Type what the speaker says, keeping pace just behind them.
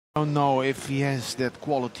I don't know if he has that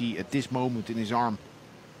quality at this moment in his arm.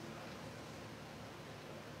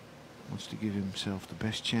 Wants to give himself the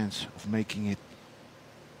best chance of making it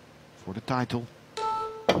for the title.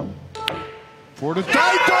 For the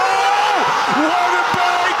title! What a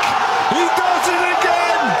break! He does it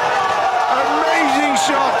again! Amazing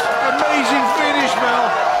shot, amazing finish,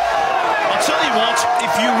 Mel. I'll tell you what,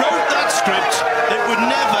 if you wrote that script, it would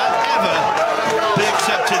never, ever be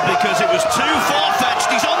accepted because it was too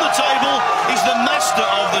far-fetched. He's on the table, he's the master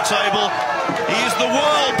of the table, he is the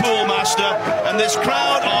whirlpool master, and this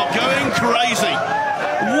crowd are going crazy.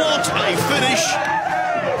 What a finish!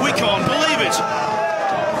 We can't believe it.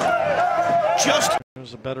 Just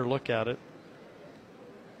there's a better look at it.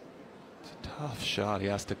 It's a tough shot. He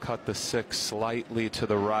has to cut the 6 slightly to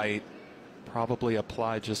the right. Probably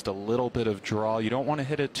apply just a little bit of draw. You don't want to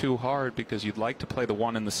hit it too hard because you'd like to play the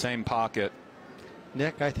 1 in the same pocket.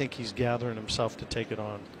 Nick, I think he's gathering himself to take it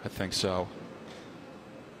on. I think so.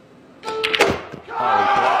 Oh, he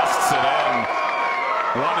blasts it in.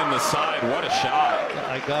 1 in the side. What a shot.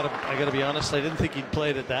 I gotta be honest, I didn't think he'd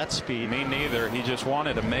play it at that speed. Me neither. He just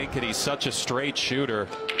wanted to make it. He's such a straight shooter.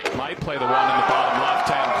 Might play the 1 in the bottom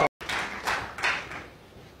left-hand corner.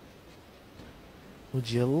 Would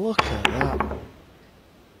you look at that?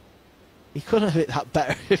 He couldn't have hit that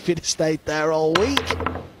better if he'd have stayed there all week.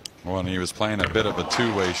 Well, and he was playing a bit of a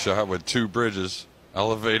two-way shot with 2 bridges.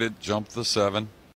 Elevated, jumped the 7.